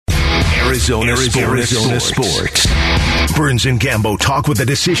Arizona Sports. Burns and Gambo talk with a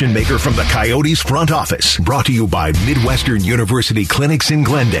decision maker from the Coyotes front office. Brought to you by Midwestern University Clinics in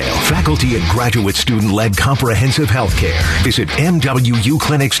Glendale. Faculty and graduate student-led comprehensive health care. Visit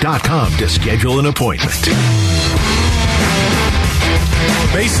MWUclinics.com to schedule an appointment.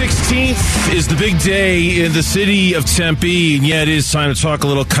 May 16th is the big day in the city of Tempe, and yeah, it is time to talk a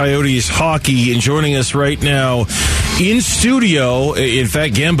little Coyotes hockey. And joining us right now in studio, in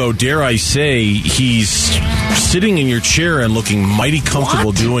fact, Gambo, dare I say, he's sitting in your chair and looking mighty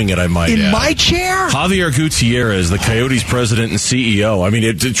comfortable doing it, I might add. In my chair? Javier Gutierrez, the Coyotes president and CEO. I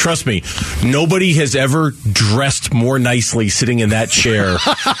mean, trust me, nobody has ever dressed more nicely sitting in that chair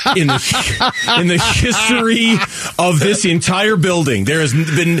in the history of this entire building. There has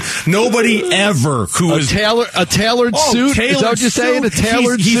been nobody ever who is a tailored suit. Is that what you're saying? A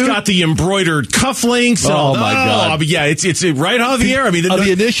tailored suit. He's got the embroidered cufflinks. Oh my God! I mean, yeah, it's right, Javier. I mean, are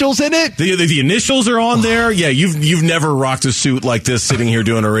the initials in it? The initials are on there. Yeah, you've never rocked a suit like this sitting here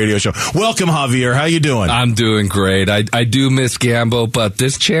doing a radio show. Welcome, Javier. How you doing? I'm doing great. I do miss Gambo, but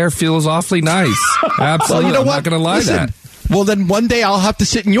this chair feels awfully nice. Absolutely. Well, you know I'm what? not going to lie to that. Well, then one day I'll have to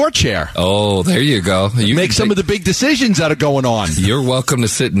sit in your chair. Oh, there you go. You make some of the big decisions that are going on. You're welcome to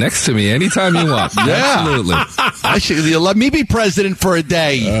sit next to me anytime you want. Yeah. Absolutely. Let me be president for a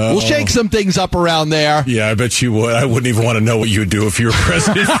day. We'll shake some things up around there. Yeah, I bet you would. I wouldn't even want to know what you would do if you were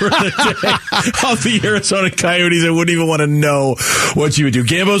president for the day of the Arizona Coyotes. I wouldn't even want to know what you would do.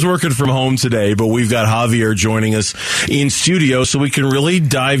 Gambo's working from home today, but we've got Javier joining us in studio so we can really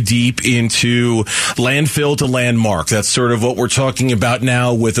dive deep into landfill to landmark. That's sort of what we're talking about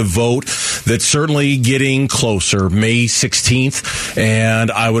now with a vote that's certainly getting closer, May 16th.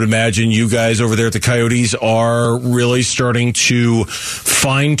 And I would imagine you guys over there at the Coyotes are really starting to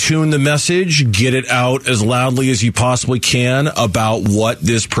fine-tune the message, get it out as loudly as you possibly can about what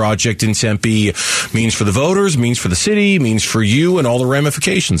this project in Tempe means for the voters, means for the city, means for you, and all the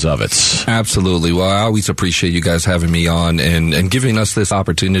ramifications of it. Absolutely. Well, I always appreciate you guys having me on and giving us this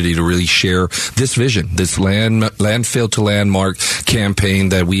opportunity to really share this vision, this landfill to landmark campaign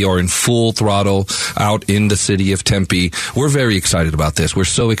that we are in full throttle out in the city of Tempe. We're very excited about this. We're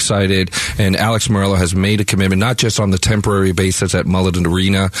so excited, and Alex Morello has made a commitment, not just on the temporary basis at Mulligan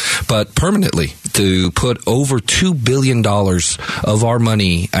Arena, but permanently to put over $2 billion of our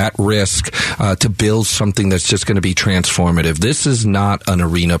money at risk to build something that's just going to be transformative. This is not an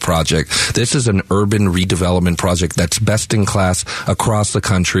arena project. This is an urban redevelopment project that's best in class across the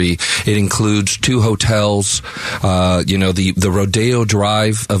country. It includes 2 hotels, the Rodeo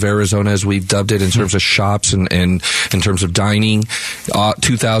Drive of Arizona, as we've dubbed it, in terms of shops and in terms of dining,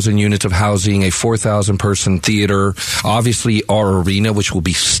 2,000 units of housing, a 4,000-person theater, obviously our arena, which will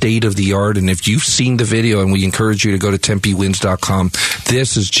be state-of-the-art. And if you've seen the video, and we encourage you to go to TempeWins.com,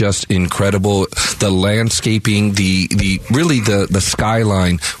 this is just incredible. The landscaping, the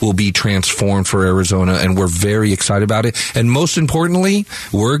skyline will be transformed for Arizona, and we're very excited about it. And most importantly,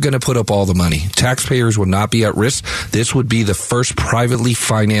 we're going to put up all the money. Taxpayers will not be at risk. This would be the first privately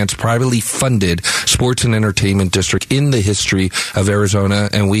financed, privately funded sports and entertainment district in the history of Arizona,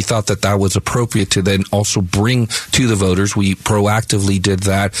 and we thought that was appropriate to then also bring to the voters. We proactively did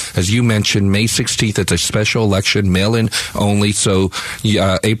that. As you mentioned, May 16th, it's a special election, mail-in only, so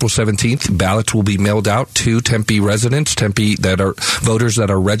April 17th, ballots will be mailed out to Tempe residents, voters that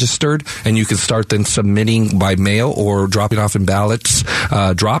are registered, and you can start then submitting by mail or dropping off in ballots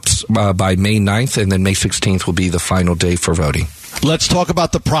drops by May 9th, and then May 16th will be the final day for voting. Let's talk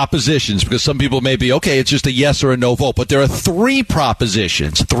about the propositions, because some people may be, okay, it's just a yes or a no vote, but there are 3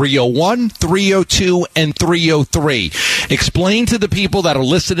 propositions, 301, 302, and 303. Explain to the people that are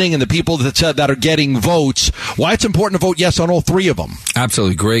listening and the people that are getting votes why it's important to vote yes on all 3 of them.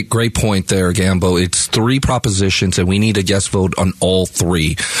 Absolutely. Great point there, Gambo. It's 3 propositions, and we need a yes vote on all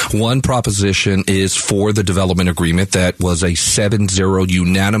 3. One proposition is for the development agreement that was a 7-0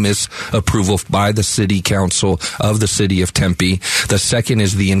 unanimous approval by the City Council of the City of Tempe. The second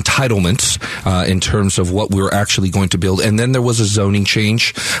is the entitlements in terms of what we're actually going to build. And then there was a zoning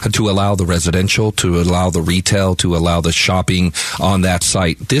change to allow the residential, to allow the retail, to allow the shopping on that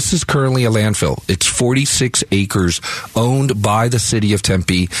site. This is currently a landfill. It's 46 acres owned by the city of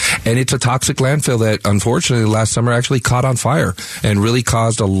Tempe, and it's a toxic landfill that unfortunately last summer actually caught on fire and really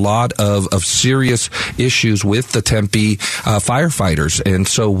caused a lot of serious issues with the Tempe firefighters. And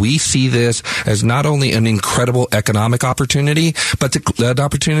so we see this as not only an incredible economic opportunity, opportunity, but an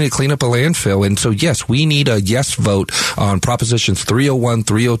opportunity to clean up a landfill. And so, yes, we need a yes vote on Propositions 301,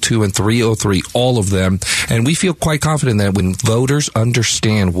 302, and 303, all of them. And we feel quite confident that when voters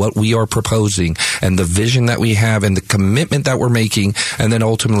understand what we are proposing and the vision that we have and the commitment that we're making, and then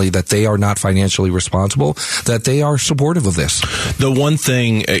ultimately that they are not financially responsible, that they are supportive of this. The one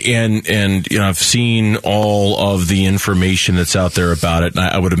thing, and I've seen all of the information that's out there about it, and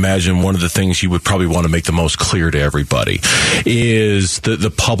I would imagine one of the things you would probably want to make the most clear to everybody is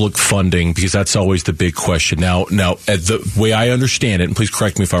the public funding, because that's always the big question. Now, the way I understand it, and please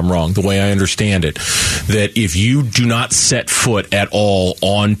correct me if I'm wrong, the way I understand it, that if you do not set foot at all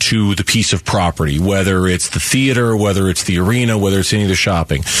onto the piece of property, whether it's the theater, whether it's the arena, whether it's any of the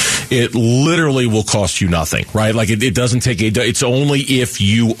shopping, it literally will cost you nothing, right? Like it doesn't take, it's only if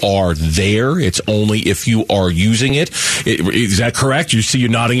you are there, it's only if you are using it. Is that correct? You see you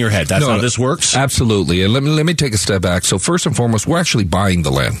nodding your head. That's how this works? Absolutely. And let me take a step back. So first and foremost, we're actually buying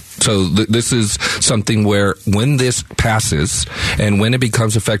the land. So this is something where when this passes and when it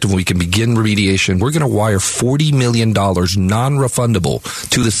becomes effective, we can begin remediation. We're going to wire $40 million non-refundable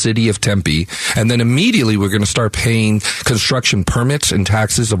to the city of Tempe. And then immediately we're going to start paying construction permits and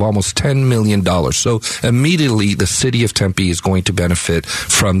taxes of almost $10 million. So immediately the city of Tempe is going to benefit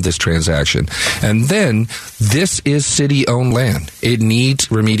from this transaction. And then this is city-owned land. It needs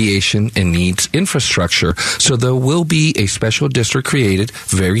remediation and needs infrastructure. So there will be a special district created,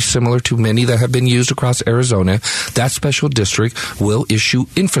 very similar to many that have been used across Arizona. That special district will issue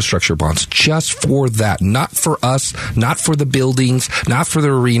infrastructure bonds just for that, not for us, not for the buildings, not for the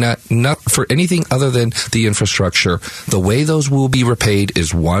arena, not for anything other than the infrastructure. The way those will be repaid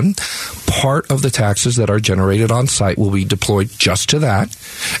is, one, part of the taxes that are generated on site will be deployed just to that.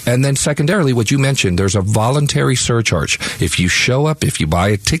 And then secondarily, what you mentioned, there's a voluntary surcharge. If you show up, if you buy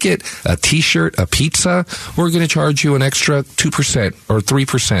a ticket, a t-shirt, a pizza, we're going to charge you an extra 2% or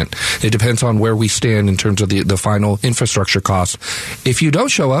 3%. It depends on where we stand in terms of the final infrastructure costs. If you don't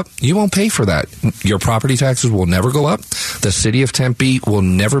show up, you won't pay for that. Your property taxes will never go up. The city of Tempe will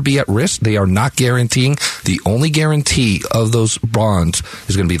never be at risk. They are not guaranteeing. The only guarantee of those bonds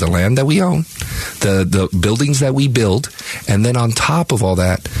is going to be the land that we own, the buildings that we build, and then on top of all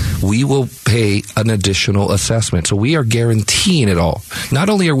that, we will pay an additional assessment. So we are guaranteeing it all. Not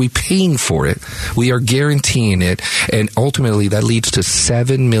only are we paying for it, we are guaranteeing it, and ultimately that leads to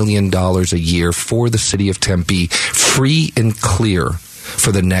 $7 million a year for the city of Tempe, free and clear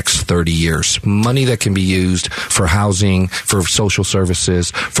for the next 30 years. Money that can be used for housing, for social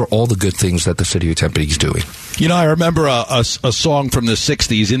services, for all the good things that the city of Tempe is doing. You know, I remember a song from the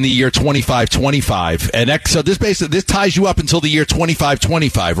 60s, In the Year 2525. And so this ties you up until the year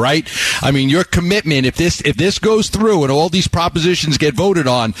 2525, right? I mean, your commitment, if this goes through and all these propositions get voted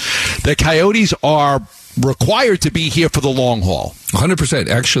on, the Coyotes are required to be here for the long haul. 100%.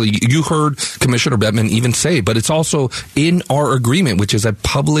 Actually, you heard Commissioner Bettman even say, but it's also in our agreement, which is a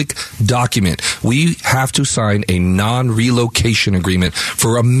public document. We have to sign a non-relocation agreement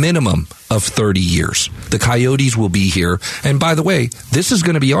for a minimum of 30 years. The Coyotes will be here. And by the way, this is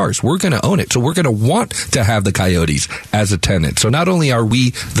going to be ours. We're going to own it. So we're going to want to have the Coyotes as a tenant. So not only are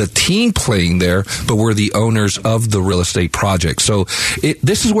we the team playing there, but we're the owners of the real estate project. So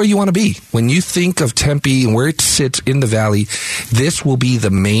this is where you want to be. When you think of Tempe and where it sits in the valley, this will be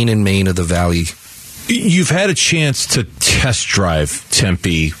the main of the valley. You've had a chance to test drive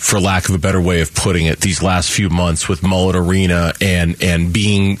Tempe, for lack of a better way of putting it, these last few months with Mullet Arena and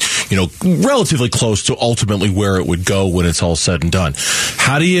being, relatively close to ultimately where it would go when it's all said and done.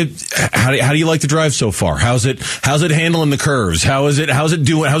 How do you like the drive so far? How's it handling the curves? How's it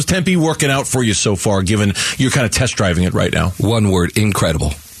doing? How's Tempe working out for you so far, given you're kind of test driving it right now? One word: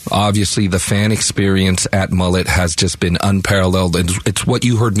 incredible. Obviously, the fan experience at Mullet has just been unparalleled, and it's what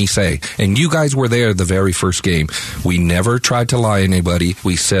you heard me say. And you guys were there the very first game. We never tried to lie to anybody.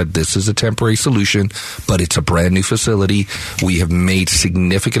 We said this is a temporary solution, but it's a brand new facility. We have made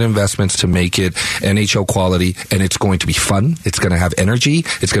significant investments to make it NHL quality, and it's going to be fun. It's going to have energy.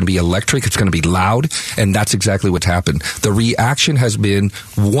 It's going to be electric. It's going to be loud, and that's exactly what's happened. The reaction has been,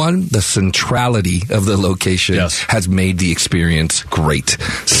 one, the centrality of the location has made the experience great.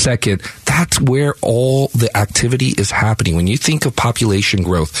 Second, that's where all the activity is happening. When you think of population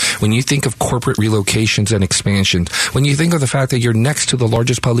growth, when you think of corporate relocations and expansions, when you think of the fact that you're next to the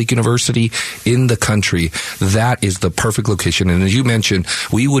largest public university in the country, that is the perfect location. And as you mentioned,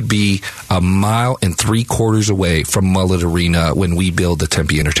 we would be 1.75 miles away from Mullet Arena when we build the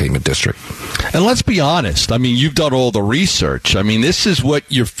Tempe Entertainment District. And let's be honest. I mean, you've done all the research. I mean, this is what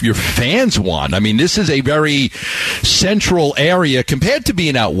your fans want. I mean, this is a very central area compared to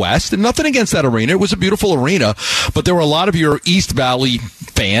being out west. And nothing against that arena. It was a beautiful arena. But there were a lot of your East Valley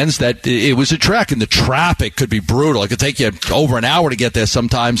fans that it was a trek, and the traffic could be brutal. It could take you over an hour to get there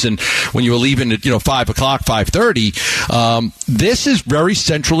sometimes. And when you were leaving at 5 o'clock, 5:30, this is very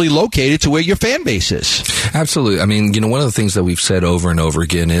centrally located to where your fan base is. Absolutely. I mean, one of the things that we've said over and over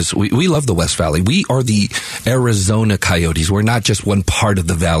again is we love the West Valley. We are the Arizona Coyotes. We're not just one part of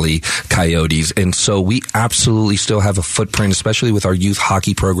the Valley Coyotes. And so we absolutely still have a footprint, especially with our youth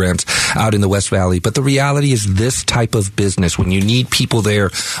hockey programs out in the West Valley. But the reality is this type of business, when you need people there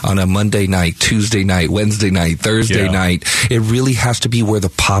on a Monday night, Tuesday night, Wednesday night, Thursday night, it really has to be where the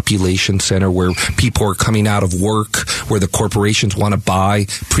population center, where people are coming out of work, where the corporations want to buy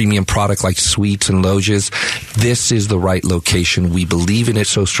premium product like suites and loges. This is the right location. We believe in it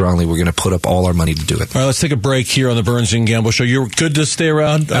so strongly, we're going to put up all our money to do it. All right, let's take a break here on the Burns and Gamble Show. You're good to stay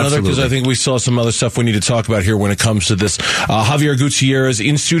around, because I think we saw some other stuff we need to talk about here when it comes to this. Javier Gutierrez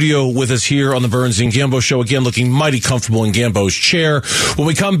in studio with us here on the Burns and Gamble Show, again looking mighty comfortable in Gambo's chair. When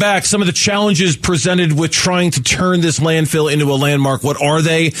we come back, some of the challenges presented with trying to turn this landfill into a landmark. What are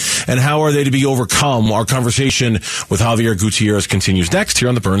they, and how are they to be overcome? Our conversation with Javier Gutierrez continues next here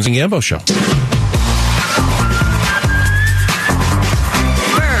on the Burns and Gambo Show.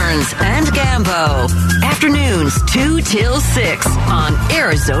 Burns and Gambo. Afternoons 2 till 6 on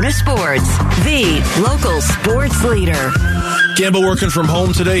Arizona Sports, the local sports leader. Gambo working from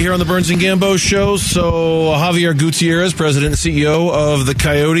home today here on the Burns and Gambo Show. So Javier Gutierrez, President and CEO of the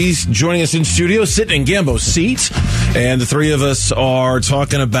Coyotes, joining us in studio, sitting in Gambo's seat. And the three of us are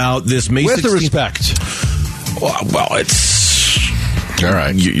talking about this May 16th. Where's the respect? Well, it's... All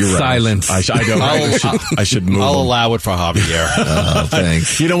right. You're right. Silence. I should move. I'll allow it for Javier.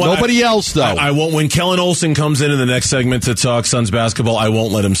 Thanks. You know what? Nobody else, though. I won't. When Kellen Olson comes in the next segment to talk Suns basketball, I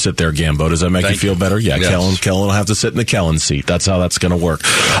won't let him sit there, Gambo. Does that make you feel better? Yeah, yes. Kellen will have to sit in the Kellen seat. That's how that's going to work.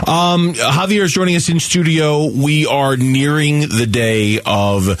 Javier is joining us in studio. We are nearing the day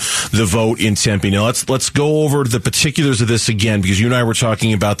of the vote in Tempe. Now, let's go over the particulars of this again, because you and I were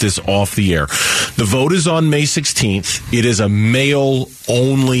talking about this off the air. The vote is on May 16th. It is a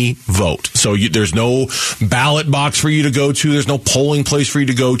mail-only vote. So there's no ballot box for you to go to. There's no polling place for you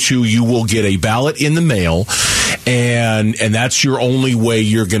to go to. You will get a ballot in the mail, and that's your only way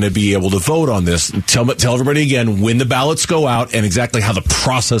you're going to be able to vote on this. Tell everybody again when the ballots go out and exactly how the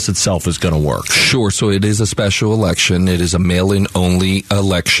process itself is going to work. Sure. So it is a special election. It is a mail-in only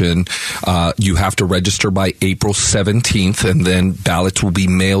election. You have to register by April 17th, and then ballots will be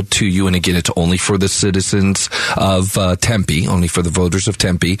mailed to you. And again, it's only for the citizens of Tempe, only for the voters of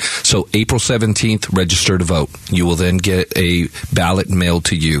Tempe. So April 17th, register to vote. You will then get a ballot mailed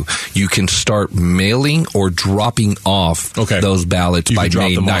to you. You can start mailing or dropping off those ballots by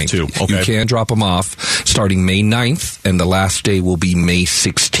May 9th. You can drop them off starting May 9th, and the last day will be May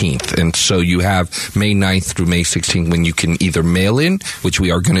 16th. And so you have May 9th through May 16th when you can either mail in, which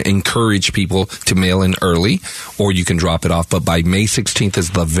we are going to encourage people to mail in early, or you can drop it off. But by May 16th is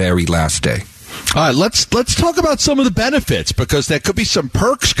the very last day. All right, let's talk about some of the benefits, because there could be some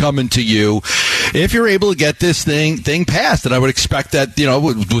perks coming to you if you're able to get this thing passed. And I would expect that,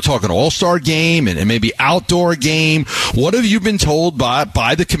 we're talking all-star game and maybe outdoor game. What have you been told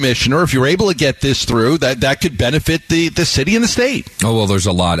by the commissioner, if you're able to get this through, that could benefit the city and the state? Oh, well, there's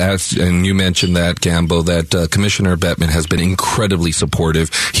a lot. And you mentioned that, Gambo, that Commissioner Bettman has been incredibly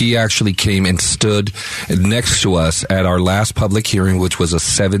supportive. He actually came and stood next to us at our last public hearing, which was a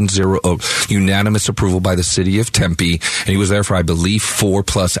 7-0 unanimous approval by the city of Tempe, and he was there for, I believe,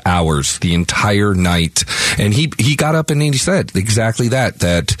 4+ hours the entire night. And he got up and he said exactly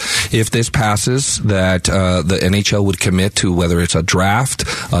that if this passes, that the NHL would commit to whether it's a draft,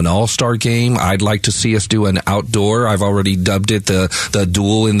 an all-star game. I'd like to see us do an outdoor. I've already dubbed it the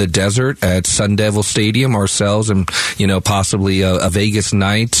duel in the desert at Sun Devil Stadium, ourselves and possibly a Vegas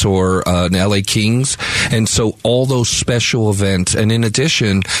Knights or an LA Kings. And so all those special events, and in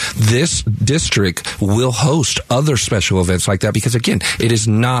addition, this district will host other special events like that, because again, it is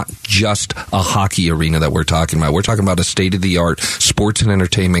not just a hockey arena that we're talking about. We're talking about a state-of-the-art sports and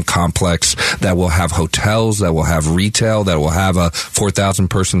entertainment complex that will have hotels, that will have retail, that will have a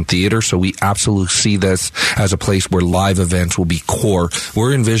 4,000-person theater. So we absolutely see this as a place where live events will be core.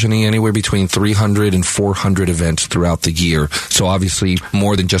 We're envisioning anywhere between 300 and 400 events throughout the year. So obviously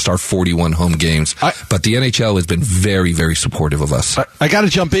more than just our 41 home games. But the NHL has been very, very supportive of us. I got to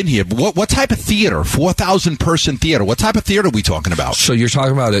jump in here. What type of theater? 4,000-person theater. What type of theater are we talking about? So you're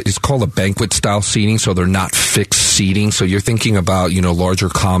talking about it's called a banquet-style seating, so they're not fixed seating. So you're thinking about, larger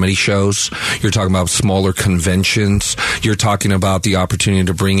comedy comedy shows. You're talking about smaller conventions. You're talking about the opportunity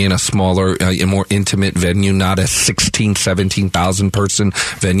to bring in a smaller, a more intimate venue, not a 16, 17,000 person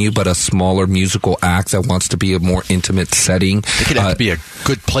venue, but a smaller musical act that wants to be a more intimate setting. It could have to be a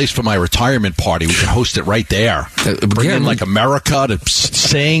good place for my retirement party. We can host it right there. Bring in like America to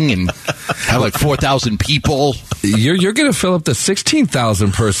sing and have like 4,000 people. You're going to fill up the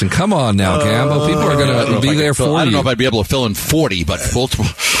 16,000 person. Come on now, Gambo. People are going to be there for you. I don't know if I'd be able to fill in 40, but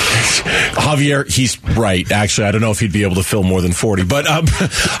Javier, he's right. Actually, I don't know if he'd be able to fill more than 40. But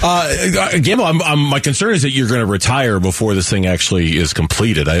Gambo, my concern is that you're going to retire before this thing actually is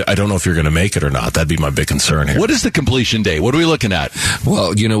completed. I don't know if you're going to make it or not. That'd be my big concern here. What is the completion date? What are we looking at?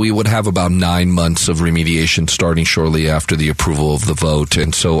 Well, we would have about 9 months of remediation starting shortly after the approval of the vote.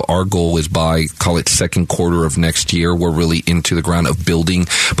 And so our goal is by, call it second quarter of next year, we're really into the ground of building.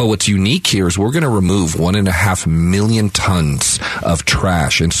 But what's unique here is we're going to remove 1.5 million tons of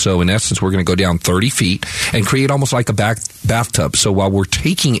trash. And so in essence, we're going to go down 30 feet and create almost like a bathtub. So while we're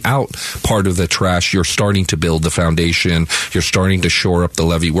taking out part of the trash, you're starting to build the foundation. You're starting to shore up the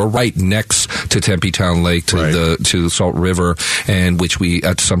levee. We're right next to Tempe Town Lake, to the Salt River, and which we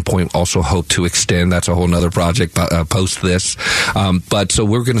at some point also hope to extend. That's a whole other project post this. But so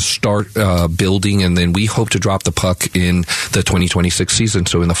we're going to start building, and then we hope to drop the puck in the 2026 season.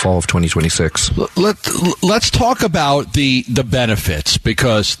 So in the fall of 2026. Let's talk about the benefits,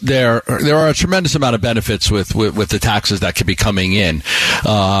 because there are a tremendous amount of benefits with the taxes that could be coming in,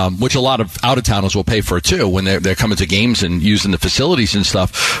 which a lot of out-of-towners will pay for too when they're coming to games and using the facilities and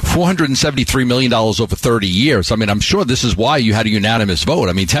stuff. $473 million over 30 years. I mean, I'm sure this is why you had a unanimous vote.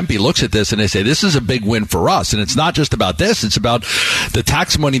 I mean, Tempe looks at this and they say, this is a big win for us. And it's not just about this. It's about the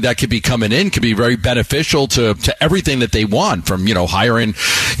tax money that could be coming in could be very beneficial to everything that they want, from, hiring,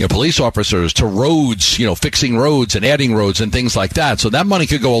 police officers to roads, fixing roads and adding roads and things like that. So that money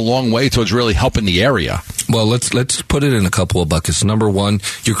could go a long way towards really helping the area. Well, let's put it in a couple of buckets. Number one,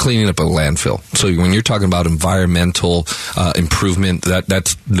 you're cleaning up a landfill. So when you're talking about environmental improvement,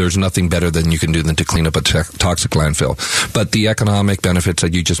 there's nothing better than you can do than to clean up a toxic landfill. But the economic benefits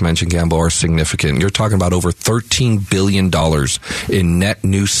that you just mentioned, Gambo, are significant. You're talking about over $13 billion in net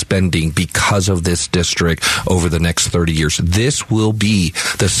new spending because of this district over the next 30 years. This will be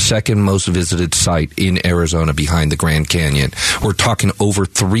the second most visited site in Arizona behind the Grand Canyon. We're talking over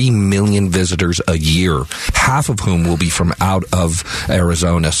 3 million visitors a year, half of whom will be from out of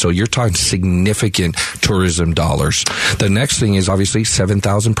Arizona. So you're talking significant tourism dollars. The next thing is obviously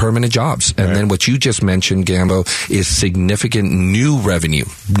 7,000 permanent jobs. And then what you just mentioned, Gambo, is significant new revenue,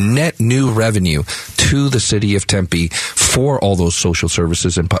 net new revenue to the city of Tempe for all those social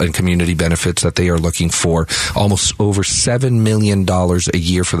services and community benefits that they are looking for. Almost over $7 million a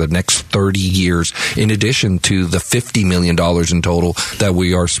year for the next 30 years, in addition to the $50 million in total that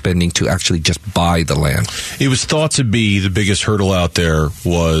we are spending to actually just buy the land. It was thought to be the biggest hurdle out there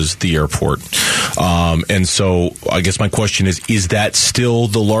was the airport. And so I guess my question is that still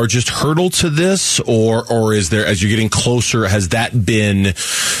the largest hurdle to this? Or is there, as you're getting closer, has there been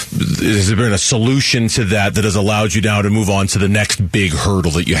a solution to that has allowed you now to move on to the next big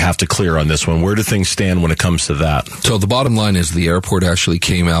hurdle that you have to clear on this one? Where do things stand when it comes to that? So the bottom line is the airport actually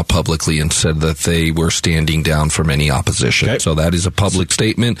came out publicly and said that they were standing down from any opposition. Okay. So that is a public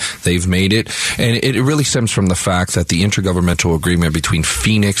statement. They've made it. And it really stems from the fact that the intergovernmental agreement between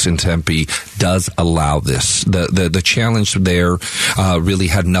Phoenix and Tempe does allow this. The challenge there really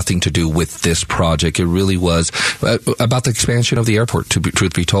had nothing to do with this project. It really was about the expansion of the airport,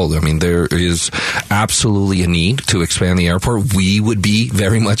 truth be told. I mean, there is absolutely a need to expand the airport. We would be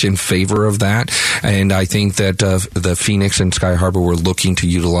very much in favor of that. And I think that the Phoenix and Sky Harbor were looking to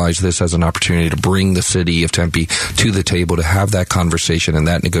utilize this as an opportunity to bring the city of Tempe to the table to have that conversation and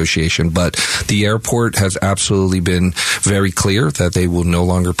that negotiation. But the airport has absolutely been very clear that they will no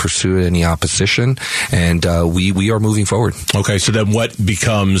longer pursue any opposition, and we are moving forward. Okay, so then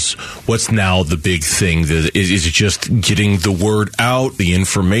what's now the big thing? Is it just getting the word out, the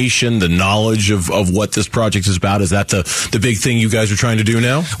information, the knowledge of what this project is about? Is that the big thing you guys are trying to do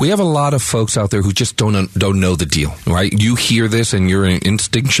now? We have a lot of folks out there who just don't know the deal, right? You hear this and you're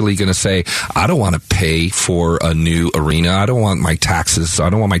instinctually going to say, I don't want to pay for a new arena. I don't want my taxes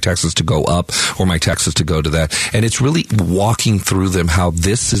to go up or my taxes to go to that. And it's really walking through them how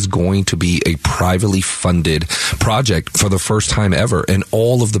this is going to be a privately funded project for the first time ever, and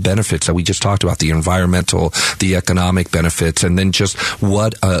all of the benefits that we just talked about, the environmental, the economic benefits, and then just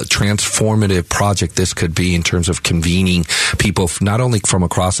what transformative project this could be in terms of convening people not only from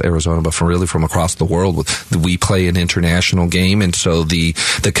across Arizona, but from across the world. We play an international game, and so the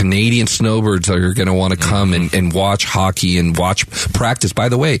Canadian snowbirds are going to want to come and watch hockey and watch practice. By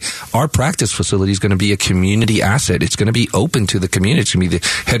the way, our practice facility is going to be a community asset. It's going to be open to the community. It's going to be the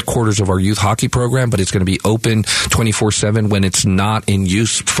headquarters of our youth hockey program, but it's going to be open 24/7 when it's not in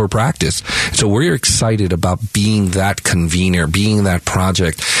use for practice. So we're excited about being that convener, being that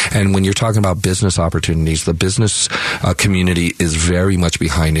project. And when you're talking about business opportunities, the business community is very much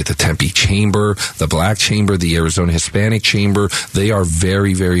behind it. The Tempe Chamber, the Black Chamber, the Arizona Hispanic Chamber, they are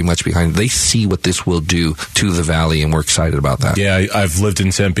very, very much behind it. They see what this will do to the valley, and we're excited about that. Yeah, I've lived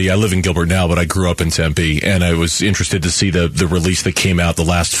in Tempe. I live in Gilbert now, but I grew up in Tempe, and I was interested to see the release that came out. The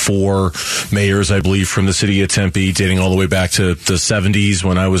last 4 mayors, I believe, from the city of Tempe, dating all the way back to the 70s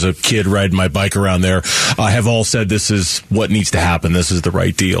when I was a kid riding my bike around there, have all said this is what needs to happen. This is the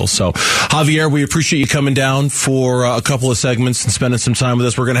right deal. So, Javier, we appreciate you coming down for a couple of segments and spending some time with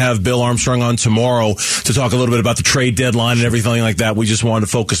us. We're going to have Bill Armstrong on tomorrow to talk a little bit about the trade deadline and everything like that. We just wanted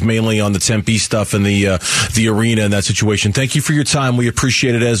to focus mainly on the Tempe stuff and the arena and that situation. Thank you for your time. We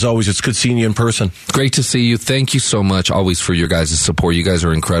appreciate it as always. It's good seeing you in person. Great to see you. Thank you so much always for your guys' support. You guys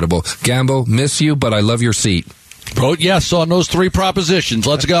are incredible. Gambo, miss you, but I love your seat. Vote yes on those 3 propositions.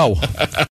 Let's go.